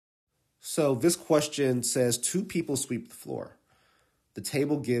So this question says two people sweep the floor. The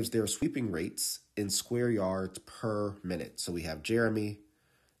table gives their sweeping rates in square yards per minute. So we have Jeremy,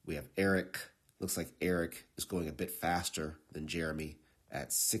 we have Eric. Looks like Eric is going a bit faster than Jeremy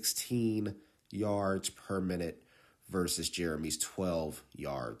at 16 yards per minute versus Jeremy's 12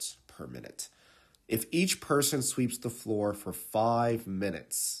 yards per minute. If each person sweeps the floor for 5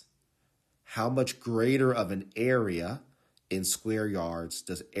 minutes, how much greater of an area in square yards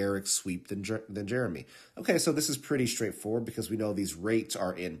does Eric sweep than Jeremy? Okay, so this is pretty straightforward because we know these rates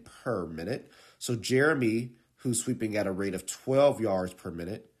are in per minute. So Jeremy, who's sweeping at a rate of 12 yards per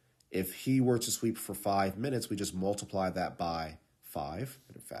minute, if he were to sweep for 5 minutes, we just multiply that by 5.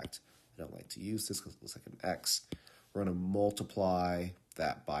 And in fact, I don't like to use this because it looks like an X. We're going to multiply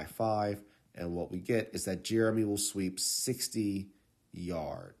that by 5. And what we get is that Jeremy will sweep 60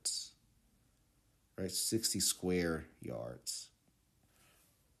 yards, right? 60 square yards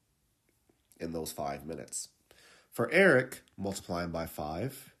in those 5 minutes. For Eric, multiplying by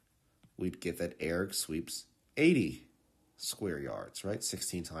 5, we'd get that Eric sweeps 80 square yards, right?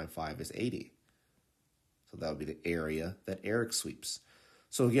 16 times 5 is 80. So that would be the area that Eric sweeps.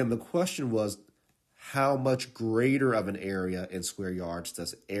 So again, the question was, how much greater of an area in square yards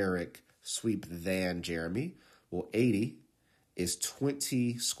does Eric sweep than Jeremy? Well, 80 is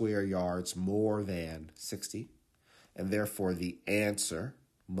 20 square yards more than 60. And therefore, the answer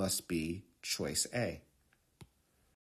must be choice A.